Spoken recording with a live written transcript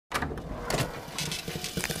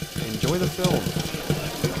enjoy the film.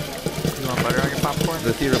 You want butter on your popcorn?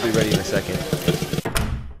 The theater will be ready in a second.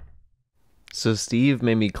 So Steve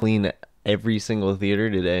made me clean every single theater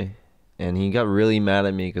today, and he got really mad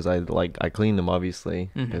at me because I cleaned them, obviously,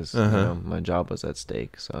 because my job was at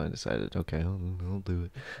stake. So I decided, okay, I'll do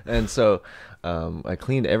it. And so I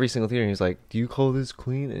cleaned every single theater, and he's like, do you call this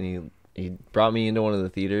clean? And he brought me into one of the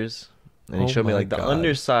theaters, and he showed me like the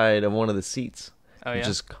underside of one of the seats. Oh, yeah?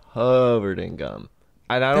 Just covered in gum.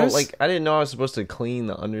 And I didn't know I was supposed to clean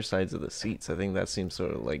the undersides of the seats. I think that seems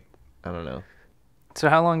sort of like, I don't know. So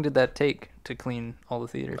how long did that take to clean all the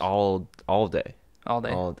theaters? All day. All day?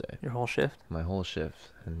 All day. Your whole shift? My whole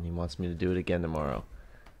shift. And he wants me to do it again tomorrow.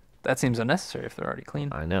 That seems unnecessary if they're already clean.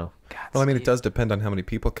 I know. God, Well, I mean, Steve. it does depend on how many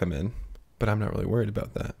people come in, but I'm not really worried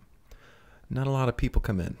about that. Not a lot of people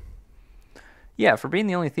come in. Yeah, for being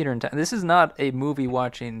the only theater in town. This is not a movie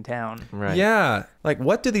watching town. Right. Yeah. Like,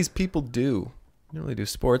 what do these people do? They don't really do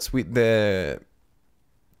sports.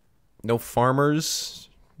 No farmers.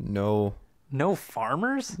 No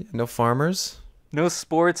farmers? No farmers. No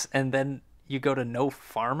sports, and then you go to no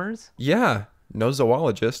farmers? Yeah. No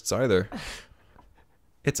zoologists either.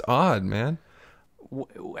 It's odd, man.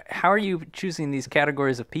 How are you choosing these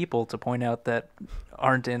categories of people to point out that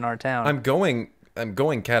aren't in our town? I'm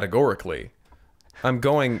going categorically. I'm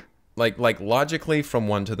going like logically from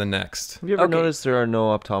one to the next. Have you ever noticed there are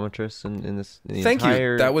no optometrists in this? In Thank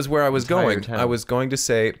you. That was where I was going. town? I was going to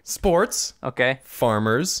say sports, Okay.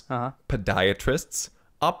 farmers, podiatrists,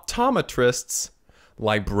 optometrists,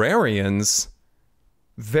 librarians.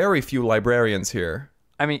 Very few librarians here.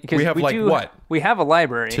 I mean, because We have, like, what? We have a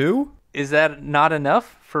library. 2? Is that not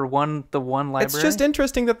enough for the one library? It's just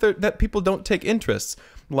interesting that people don't take interests.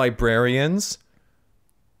 Librarians,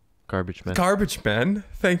 Garbage men. garbage men.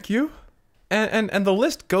 Thank you. And the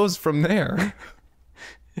list goes from there.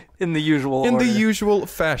 in the usual In order. the usual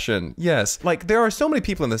fashion, yes. Like, there are so many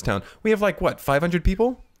people in this town. We have, like, what, 500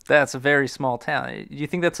 people? That's a very small town. Do you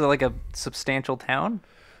think that's like a substantial town?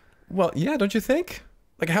 Well, yeah, don't you think?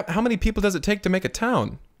 Like, how many people does it take to make a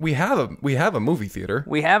town? We have a movie theater.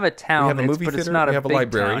 We have a town, We have a movie but it's theater, not we a have a big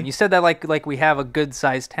library. town. You said that like we have a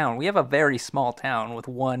good-sized town. We have a very small town with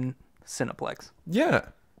one Cineplex. Yeah.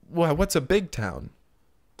 Well, what's a big town?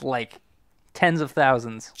 Like tens of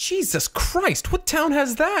thousands. Jesus Christ, what town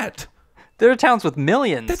has that? There are towns with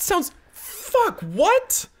millions. That sounds... Fuck,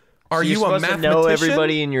 what? Are You're you a supposed to mathematician? know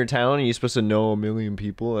everybody in your town? Are you supposed to know 1 million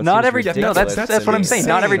people? That Not seems every ridiculous. no, that's what I'm saying.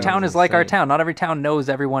 Not every insane. town is like our town. Not every town knows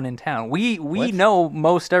everyone in town. We know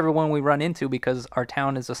most everyone we run into because our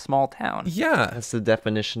town is a small town. Yeah. That's the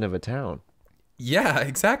definition of a town. Yeah,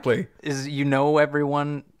 exactly. Is you know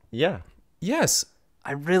everyone. Yeah. Yes.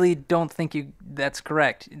 I really don't think that's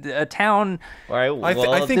correct. A town. All right.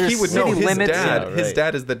 Well, I think he there's would know city his limits. dad. Yeah, right. His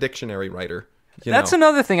dad is the dictionary writer. You That's know.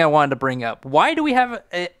 another thing I wanted to bring up. Why do we have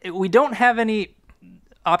we don't have any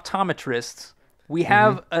optometrists? We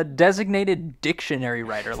have a designated dictionary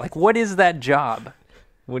writer. Like, what is that job?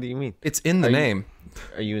 What do you mean? It's in the name.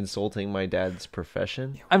 Are you insulting my dad's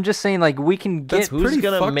profession? I'm just saying, like, we can get. That's Who's pretty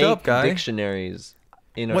gonna fucked make up, guy. dictionaries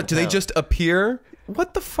in our What, do they town? just appear?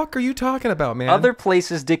 What the fuck are you talking about, man? Other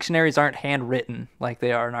places, dictionaries aren't handwritten like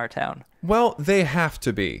they are in our town. Well, they have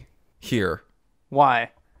to be here.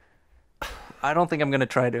 Why? I don't think I'm going to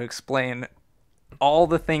try to explain all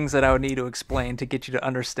the things that I would need to explain to get you to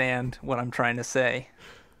understand what I'm trying to say,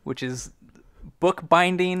 which is book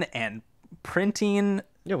binding and printing.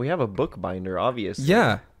 Yeah, we have a bookbinder, obviously.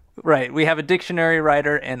 Yeah. Right, we have a dictionary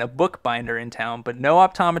writer and a bookbinder in town, but no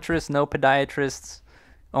optometrists, no podiatrists,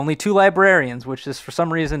 only 2 librarians, which is for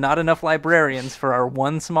some reason not enough librarians for our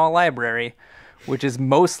one small library, which is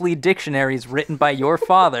mostly dictionaries written by your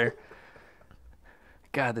father.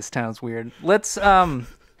 God, this town's weird. Let's,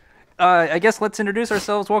 I guess let's introduce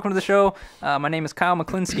ourselves. Welcome to the show. My name is Kyle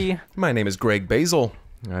McKlinsky. My name is Greg Basil.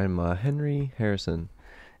 I'm Henry Harrison.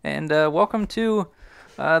 And welcome to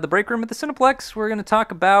the break room at the Cineplex. We're going to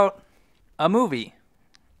talk about a movie,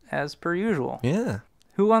 as per usual. Yeah.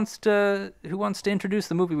 Who wants to introduce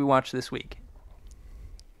the movie we watched this week?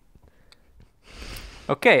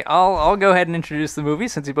 Okay, I'll go ahead and introduce the movie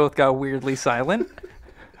since you both got weirdly silent.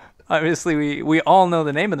 Obviously, we all know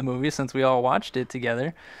the name of the movie since we all watched it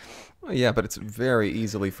together. Well, yeah, but it's very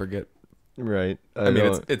easily forget. Right. I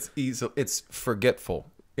mean, it's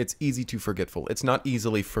forgetful. It's easy to forgetful. It's not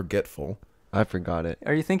easily forgetful. I forgot it.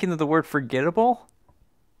 Are you thinking of the word forgettable?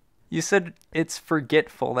 You said it's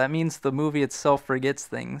forgetful. That means the movie itself forgets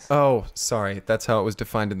things. Oh, sorry. That's how it was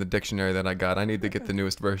defined in the dictionary that I got. I need to get the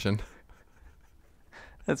newest version.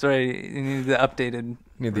 That's right. You need the updated.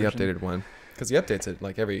 Need the version. updated one. Because he updates it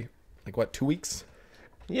like every, 2 weeks?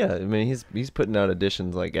 Yeah, I mean he's putting out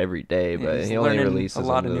editions like every day, but he's he only learning releases a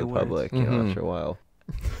lot them of to new the public, you know, after a while.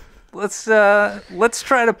 Let's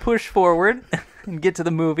try to push forward and get to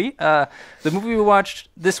the movie. The movie we watched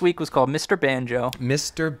this week was called Mr. Banjo.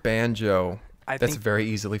 Mr. Banjo. I That's think very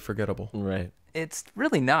easily forgettable. Right. it's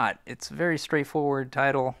really not. It's a very straightforward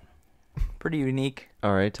title, pretty unique.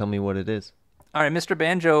 All right, tell me what it is. All right, Mr.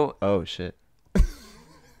 Banjo. Oh shit.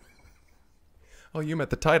 Oh, you meant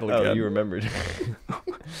the title again. Oh, you remembered.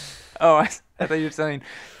 Oh, I thought you were saying,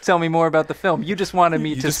 tell me more about the film. You just wanted me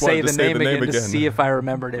You to just say wanted to the say name the name again to again. see if I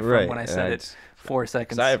remembered it from Right, when I said and it 4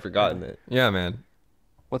 seconds. I had forgotten it. Yeah, man.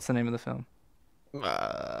 What's the name of the film?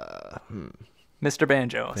 Uh, Mr.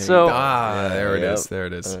 Banjo. There you So, go. There it Yep. is. There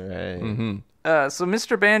it is. All right. Mm-hmm. so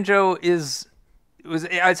Mr. Banjo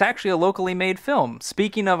it's actually a locally made film.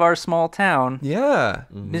 Speaking of our small town, Yeah.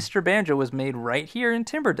 Mr. Banjo was made right here in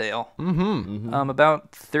Timberdale. Mm-hmm.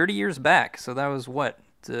 About 30 years back. So that was what,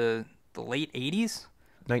 the late 80s?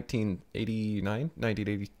 1989,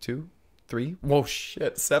 1982, 3. Whoa,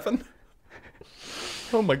 shit, 7.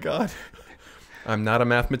 Oh my God. I'm not a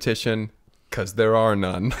mathematician, cause there are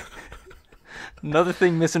none. Another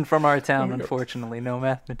thing missing from our town, my God. unfortunately, no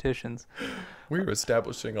mathematicians. We're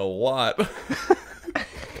establishing a lot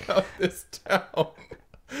about this town.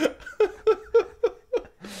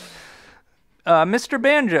 Mr.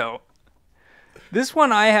 Banjo. This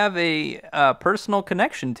one I have a personal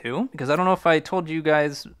connection to, because I don't know if I told you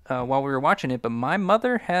guys while we were watching it, but my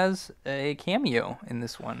mother has a cameo in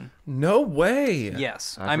this one. No way.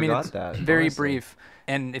 Yes. I mean, forgot it's that, very honestly. brief.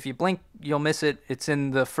 And if you blink, you'll miss it. It's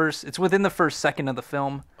within the first second of the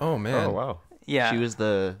film. Oh man. Oh wow. Yeah. She was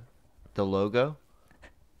the logo.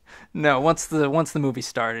 No, once the movie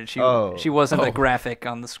started, she wasn't a graphic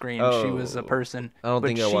on the screen. She was a person. I don't But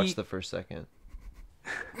think I she- watched the first second.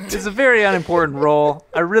 It's a very unimportant role.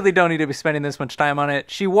 I really don't need to be spending this much time on it.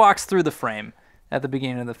 She walks through the frame at the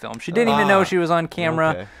beginning of the film. She didn't even know she was on camera,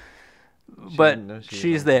 Okay. She but didn't know she was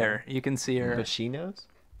she's on there. You can see her. But she knows.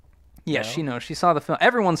 Yeah, she knows. She saw the film.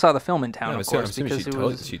 Everyone saw the film in town, Yeah, of I'm course, assuming because it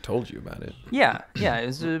was. she told you about it. Yeah, it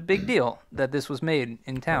was a big deal that this was made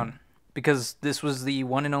in town because this was the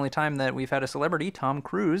one and only time that we've had a celebrity, Tom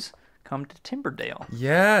Cruise, come to Timberdale.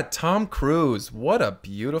 Yeah, Tom Cruise. What a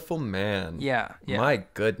beautiful man. Yeah. My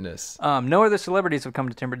goodness. No other celebrities have come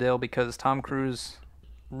to Timberdale because Tom Cruise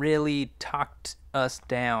really talked us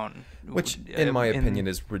down. Which, in my opinion,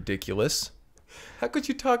 is ridiculous. How could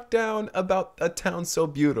you talk down about a town so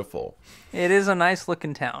beautiful? It is a nice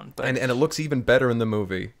looking town, but And it looks even better in the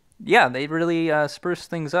movie. yeah, they really spruced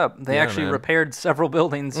things up. They Yeah, actually man. repaired several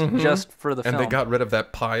buildings just for the And film. they got rid of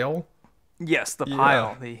that pile. Yes, the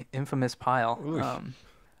pile, the infamous pile.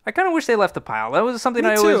 I kind of wish they left the pile. That was something Me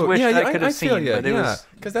I always too. wished Yeah, I could have feel seen, ya. but it was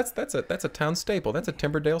because that's a town staple. That's a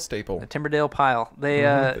Timberdale staple. the Timberdale pile. They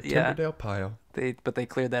The Timberdale pile. they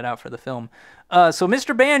cleared that out for the film. So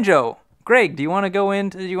Mr. Banjo, Greg, do you want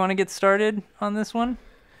to get started on this one?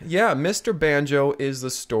 Yeah, Mr. Banjo is the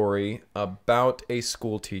story about a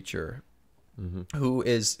school teacher who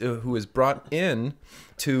is brought in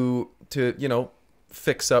to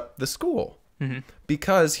fix up the school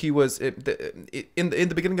because he was in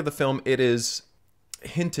the beginning of the film. It is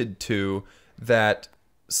hinted to that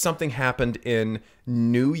something happened in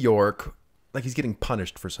New York, like he's getting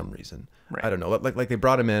punished for some reason. Right. I don't know, like they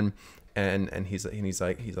brought him in. And he's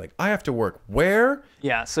like, I have to work where?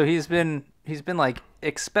 Yeah, so he's been like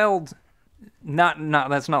expelled. Not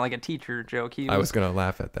that's not like a teacher joke. I was gonna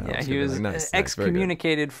laugh at that. Yeah, he was nice, very good.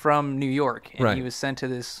 excommunicated from New York, and Right. he was sent to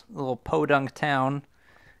this little podunk town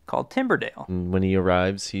called Timberdale. When he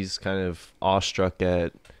arrives, he's kind of awestruck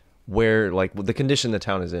at where, like, the condition the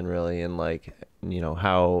town is in, really, and like,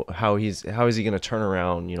 how is he going to turn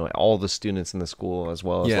around, all the students in the school as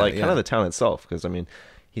well as kind of the town itself, because I mean,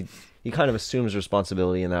 he kind of assumes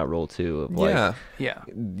responsibility in that role too. Of like, Yeah.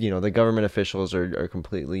 The government officials are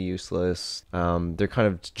completely useless. They're kind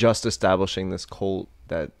of just establishing this cult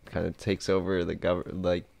that kind of takes over the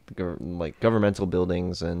governmental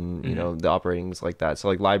buildings and the operations like that. So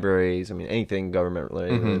like libraries, I mean anything government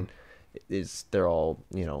related they're all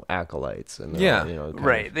acolytes and they're all,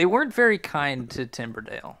 Right. They weren't very kind to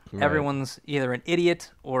Timberdale. Right. Everyone's either an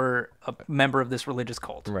idiot or a member of this religious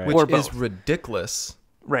cult, Right. or Which is both. ridiculous.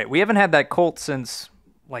 Right. We haven't had that cult since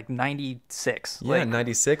like 96. Yeah, Like,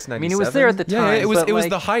 96, 97. I mean, it was there at the time. Yeah, it was but, it was like,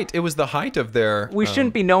 the height. It was the height of their. we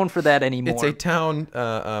shouldn't be known for that anymore. It's a town.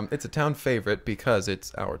 It's a town favorite because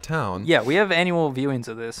it's our town. Yeah, we have annual viewings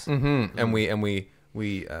of this. And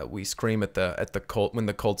we scream at the cult when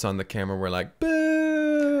the cult's on the camera. We're like,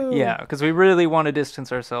 boo. Yeah, because we really want to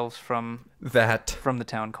distance ourselves from That. the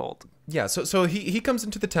town cult. Yeah. So he comes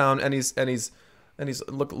into the town and he's and he's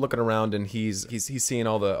looking around, and he's seeing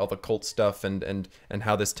all the cult stuff, and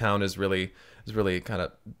how this town is really kind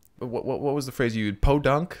of, what was the phrase you used?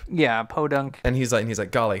 Podunk? Yeah, podunk. And he's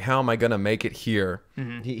like, golly, how am I gonna make it here?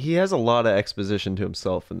 He has a lot of exposition to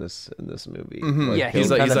himself in this movie. Mm-hmm. Like, Yeah,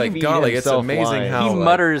 he's like, golly, it's amazing how he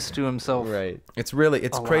mutters to himself. Right. It's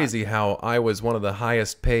crazy how I was one of the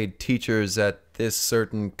highest paid teachers at this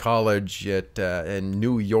certain college in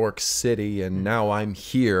New York City, and now I'm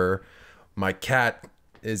here. My cat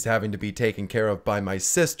is having to be taken care of by my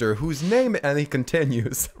sister, whose name, and he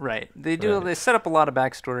continues. Right. They set up a lot of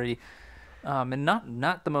backstory, and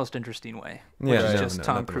not the most interesting way. Yeah, Which is no, just no,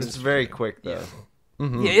 Tom not the Cruise. It's very quick though.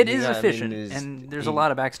 Mm-hmm. Yeah, it is Yeah, I mean, efficient, is- and there's a he-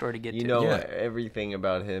 lot of backstory to get You to. know Yeah. everything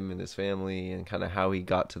about him and his family and kind of how he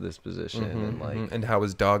got to this position and like And how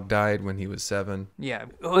his dog died when he was 7. Yeah.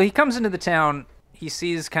 Well, he comes into the town. He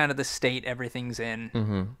sees kind of the state everything's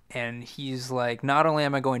in, and he's like, not only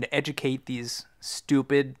am I going to educate these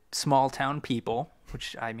stupid small town people,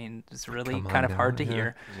 which, I mean, is really Come on kind of now, hard to yeah.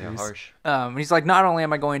 hear. yeah, harsh. He's like, not only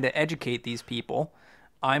am I going to educate these people,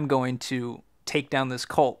 I'm going to take down this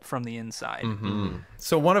cult from the inside.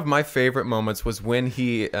 So one of my favorite moments was when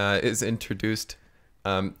he is introduced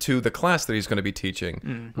to the class that he's going to be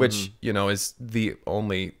teaching, which, is the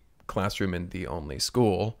only classroom in the only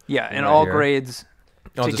school. Yeah, and right all here. grades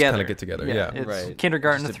All together. just kind of get together, yeah. It's Right.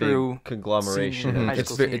 kindergarten Just a through big conglomeration. senior- high It's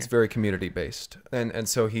school very, senior. it's very community based, and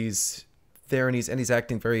so he's there, and he's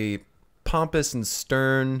acting very pompous and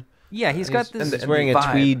stern. Yeah, he's got this. He's wearing a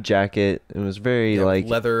vibe. tweed jacket. It was very like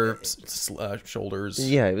leather shoulders.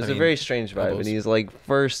 Yeah, it was a very strange vibe, elbows. and he's like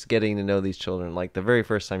first getting to know these children. Like the very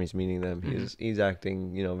first time he's meeting them, he's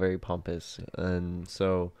acting, very pompous, and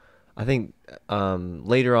so I think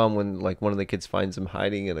later on when like one of the kids finds him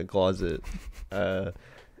hiding in a closet,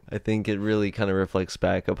 I think it really kind of reflects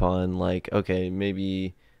back upon like, okay,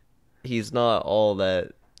 maybe he's not all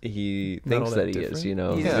that he Not thinks all that that he is,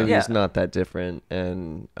 different? Maybe Yeah. he's not that different,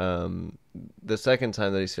 and the second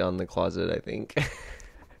time that he's found in the closet, I think.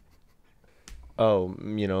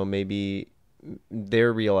 Maybe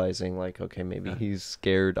they're realizing like, okay, maybe he's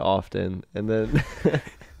scared often, and then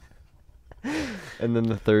and then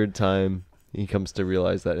the third time he comes to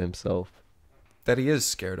realize that himself. that he is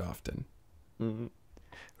scared often.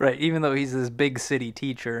 Right, even though he's this big city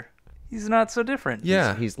teacher, he's not so different.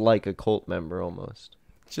 Yeah, He's like a cult member almost.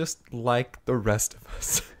 just like the rest of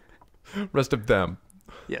us, rest of them,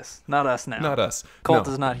 Yes, not us now. not us. Cult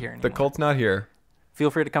No, is not here anymore. the cult's not here. Feel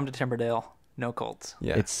free to come to Timberdale. No cults.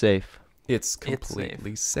 Yeah, It's safe. it's It's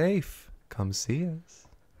completely safe. Come see us.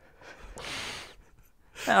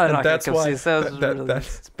 No, I'm And not that's gonna come why see us. That was really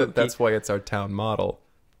that's spooky. why it's our town model.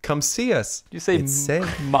 Come see us. You say it's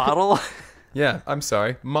safe. model? Yeah, I'm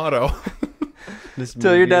sorry. Motto.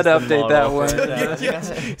 Tell your dad to update that one. Yes,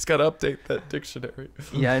 he's got to update that dictionary.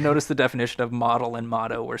 Yeah, I noticed the definition of model and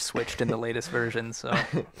motto were switched in the latest version, so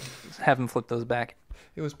have him flip those back.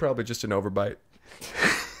 It was probably just an overbite.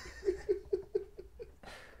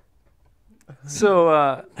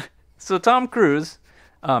 So Tom Cruise,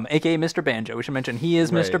 aka Mr. Banjo, we should mention he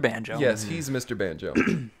is Right. Mr. Banjo. Yes, he's Mr. Banjo.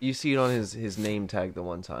 You see it on his name tag the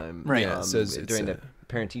one time, Right. Yeah, it says it's during a- the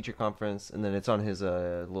parent teacher conference, and then it's on his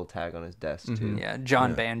little tag on his desk too. Yeah,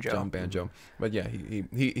 John Yeah, Banjo. John Banjo. But yeah,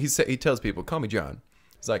 he tells people, call me John.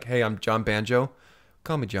 He's like, hey, I'm John Banjo.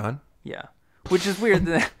 Call me John. Yeah, which is weird.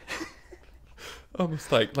 That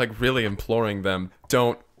Almost like really imploring them,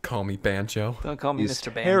 don't call me Banjo. don't call me He's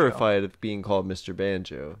Mr. Banjo. terrified of being called Mr.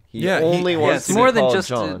 Banjo. He Yeah, only he- Yeah, wants it's to more be than called just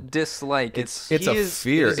a John. dislike. It's He a is-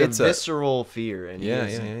 fear. It is It's a a visceral fear, and Yeah,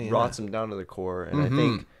 he yeah. rots him down to the core. And I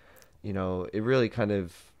think, it really kind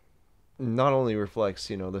of not only reflects,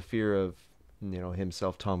 the fear of,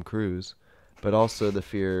 himself, Tom Cruise, but also the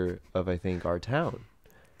fear of, I think, our town.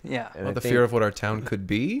 Yeah. And I the think- fear of what our town could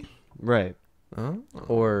be. right, Oh.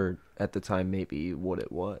 or at the time maybe what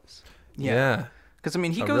it was. Yeah. Because, I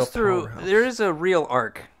mean, he A goes real through... powerhouse. There is a real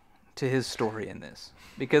arc to his story in this.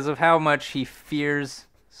 Because of how much he fears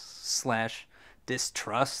 /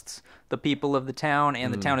 distrusts the people of the town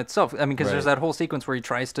and the town itself. I mean, because there's Right. that whole sequence where he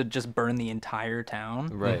tries to just burn the entire town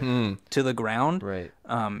Right, to the ground. right.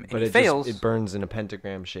 And But he it fails. it burns in a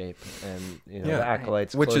pentagram shape, and Yeah. the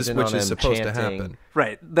acolytes Which close is in on him, supposed to chanting, happen.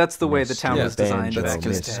 Right. That's the way the town Yeah, was designed. Banjo, That's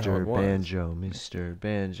just how it Mr. was. Banjo, Mr.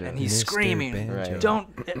 Banjo. And he's Mr. screaming, Banjo. Right.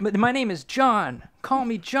 "Don't! My name is John. Call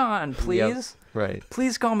me John, please. Right.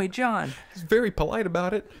 Please call me John." He's very polite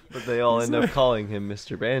about it. But they all end up calling him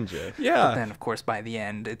Mr. Banjo. But Yeah. then, of course, by the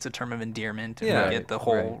end, it's a term of endearment, and Yeah. we get the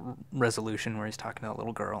whole resolution where he's talking to a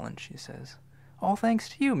little girl, and she says, all thanks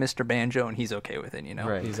to you, Mr. Banjo, and he's okay with it, you know.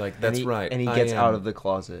 Right. He's like, that's right. And he I gets am. out of the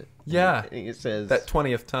closet. Yeah. And it says That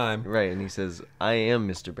 20th time. right, and he says, "I am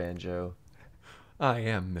Mr. Banjo." I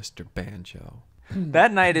am Mr. Banjo.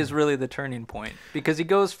 That night is really the turning point because he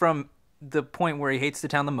goes from the point where he hates the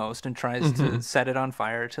town the most and tries to set it on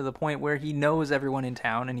fire to the point where he knows everyone in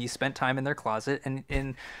town and he spent time in their closet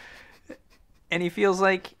and he feels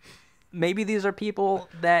like maybe these are people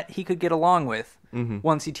that he could get along with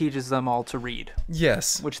once he teaches them all to read.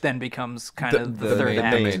 Yes. Which then becomes kind of the third main,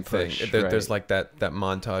 act. the main thing. push, There's right. like that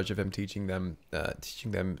montage of him teaching them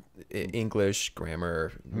English,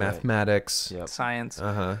 grammar, mathematics. Yep. Science.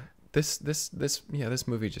 This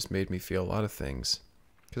movie just made me feel a lot of things.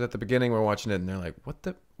 Because at the beginning we're watching it and they're like,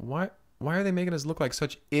 why are they making us look like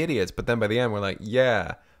such idiots? But then by the end we're like,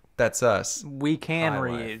 yeah, that's us. We can High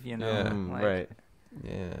read, life. you know. Yeah. like- Right.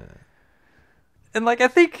 Yeah. And like I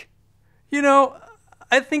think, you know,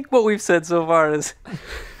 I think what we've said so far is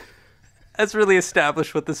that's really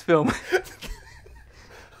established what this film.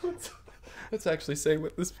 Let's actually say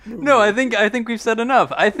what this movie No, is. I think we've said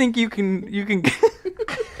enough. I think you can You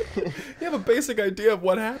have a basic idea of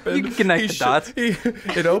what happened. You can connect the dots.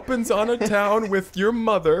 It opens on a town with your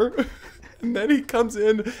mother, and then he comes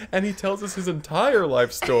in and he tells us his entire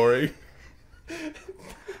life story.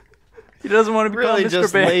 He doesn't want to become Really Mr.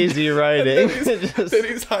 just Banjo. lazy writing. Then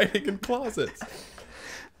he's hiding in closets.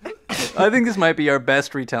 I think this might be our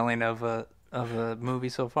best retelling of a movie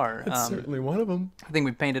so far. That's certainly one of them. I think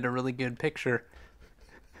we painted a really good picture.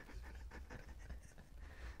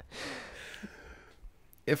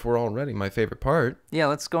 If we're all ready, my favorite part. Yeah,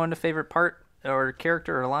 let's go into favorite part or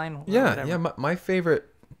character or line. Or Yeah, whatever. yeah. My favorite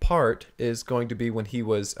part is going to be when he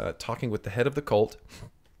was talking with the head of the cult,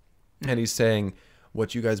 and he's saying,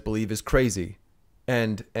 "What you guys believe is crazy,"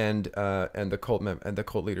 and the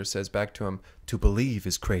cult leader says back to him, "To believe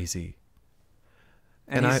is crazy."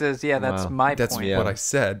 And he says, "Yeah, that's Wow. my That's point. what I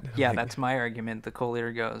said. Yeah, Like- that's my argument." The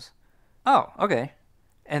co-leader goes, "Oh, okay,"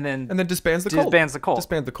 and then disbands the cult. Disbands the cult.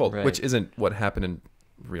 Disbands the cult, Right. which isn't what happened in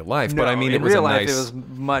real life. no, But I mean, in it was real a life nice. it was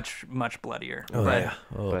much bloodier. Oh but, yeah.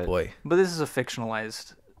 Oh but- boy. but this is a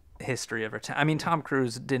fictionalized history of our town. I mean, Tom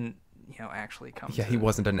Cruise didn't, actually come. Yeah, to, he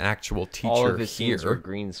wasn't an actual teacher All of his here. scenes were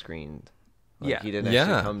green screened. Yeah. He didn't Yeah.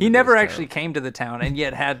 actually come He to never this actually town. came to the town, and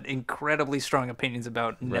yet had incredibly strong opinions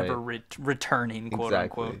about never Right. returning, quote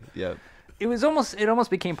Exactly. unquote. Yep. It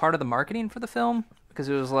almost became part of the marketing for the film because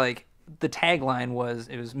it was like the tagline was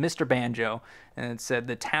Mr. Banjo, and it said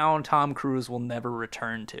the town Tom Cruise will never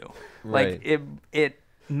return to. Like Right. it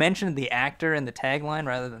mentioned the actor in the tagline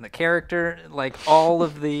rather than the character. Like all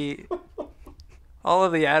of the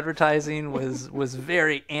advertising was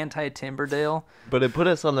very anti-Timberdale. But it put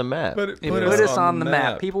us on the map. But it It put us on the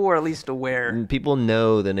map. People were at least aware. And people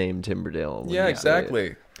know the name Timberdale. when Yeah, you say it.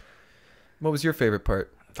 exactly. What was your favorite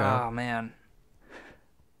part, Kyle? Oh man,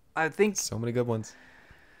 I think So many good ones.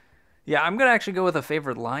 yeah. I'm gonna actually go with a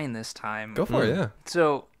favorite line this time. Go for it, yeah.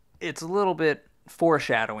 So it's a little bit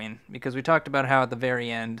foreshadowing because we talked about how at the very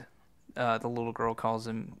end, the little girl calls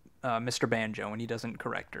him Mr. Banjo, and he doesn't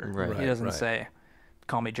correct her. Right. He doesn't Right. say,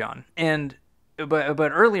 "Call me John." And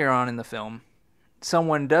but earlier on in the film,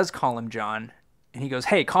 someone does call him John, and he goes,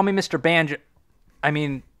 "Hey, call me Mr. Banjo." I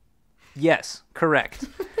mean, yes, correct.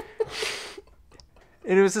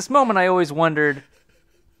 And it was this moment I always wondered,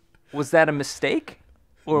 was that a mistake?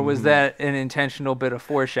 Or was that an intentional bit of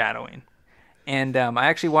foreshadowing? And I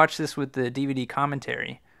actually watched this with the DVD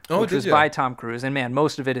commentary, Oh, which did was ya? by Tom Cruise. And man,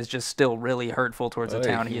 most of it is just still really hurtful towards the Oy,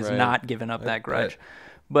 town. He has right. not given up I that grudge. bet.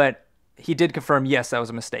 But he did confirm, yes, that was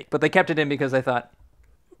a mistake. But they kept it in because they thought,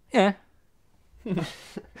 yeah.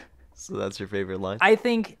 So that's your favorite line? I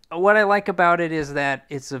think what I like about it is that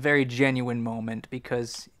it's a very genuine moment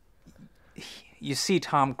because you see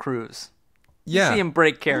Tom Cruise. Yeah. You see him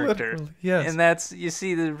break character. Literally, yes. And you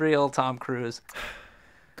see the real Tom Cruise.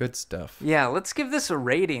 Good stuff. Yeah, let's give this a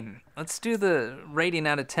rating. Let's do the rating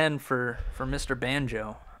out of 10 for Mr.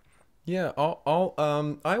 Banjo. Yeah,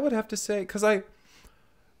 I would have to say, because I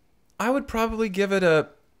would probably give it a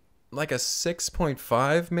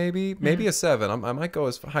 6.5 maybe a 7. I might go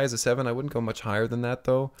as high as a 7. I wouldn't go much higher than that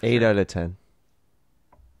though. 8 out of 10.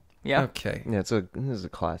 Yeah. Okay. Yeah, this is a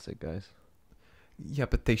classic, guys. Yeah,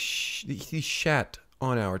 but he shat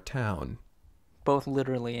on our town, Both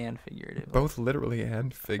literally and figuratively. both literally and You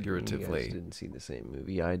guys figuratively. didn't see the same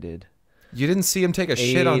movie I did. You didn't see him take a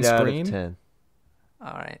shit 8 on out screen? of 10.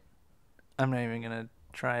 All right. I'm not even going to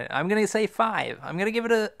try it. I'm going to say 5. I'm going to give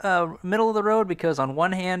it a middle of the road because on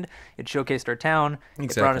one hand, it showcased our town.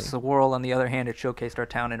 It brought us Exactly. to the world. On the other hand, it showcased our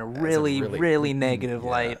town in a really negative yeah.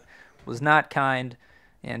 light. Was not kind.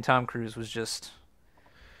 And Tom Cruise was just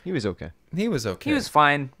He was okay. He was okay. He was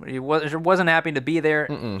fine. He wasn't happy to be there,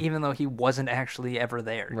 even though he wasn't actually ever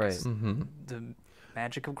there. Right. The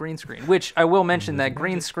magic of green screen, which I will mention that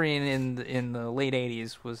green screen in the late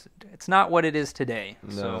 80s it's not what it is today.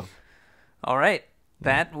 No. So, all right.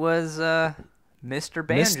 That was Mr.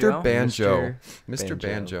 Banjo. Mr. Banjo. Mr.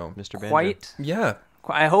 Banjo. Mr. Banjo. Quite. Yeah.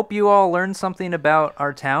 I hope you all learned something about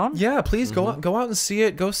our town. Yeah, please go out and see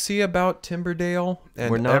it. Go see about Timberdale. And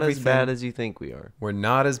We're not everything. as bad as you think we are. We're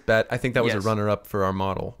not as bad. I think that was a Yes. runner-up for our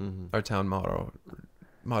model, our town motto.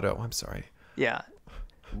 I'm sorry. Yeah.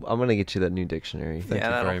 I'm gonna get you that new dictionary. Thank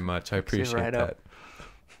Yeah, you very much. I appreciate right that. up.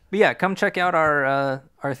 But yeah, come check out our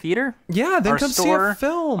theater. Yeah, then our come store, see a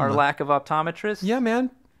film. Our lack of optometrists. Yeah, man.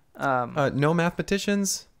 No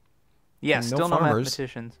mathematicians. Yeah, and no still no farmers.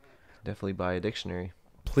 mathematicians. Definitely buy a dictionary.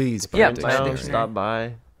 Please buy Yeah, a buy a dictionary. dictionary. Stop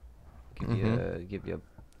by. Give you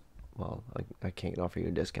a, well, I can't offer you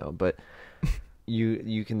a discount, but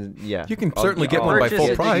you can You can certainly get I'll one by purchase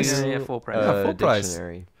full a price. dictionary at full price. Yeah, full price.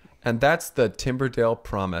 Dictionary. And that's the Timberdale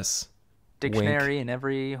promise. Dictionary in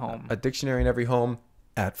every home. A dictionary in every home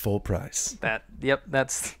at full price. That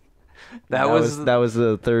was That was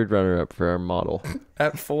the third runner-up for our model.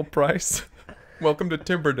 At full price. Welcome to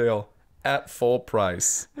Timberdale. At full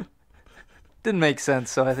price. didn't make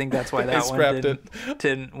sense, so I think that's why I that one scrapped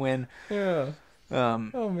didn't win. Yeah.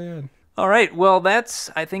 Um, Oh, man. all right, well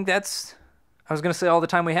I think that's I was going to say all the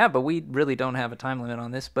time we have, but we really don't have a time limit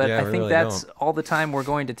on this, but Yeah, I we think really that's don't. all the time we're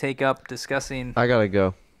going to take up discussing. I gotta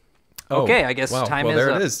go. Okay, I guess wow. time well, is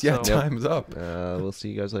there up, it is. Yeah, so- time's up. We'll see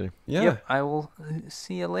you guys later. Yeah. Yep, I will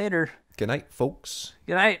see you later. Good night, folks.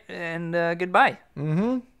 Good night and goodbye.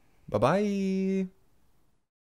 Mm-hmm. Bye-bye.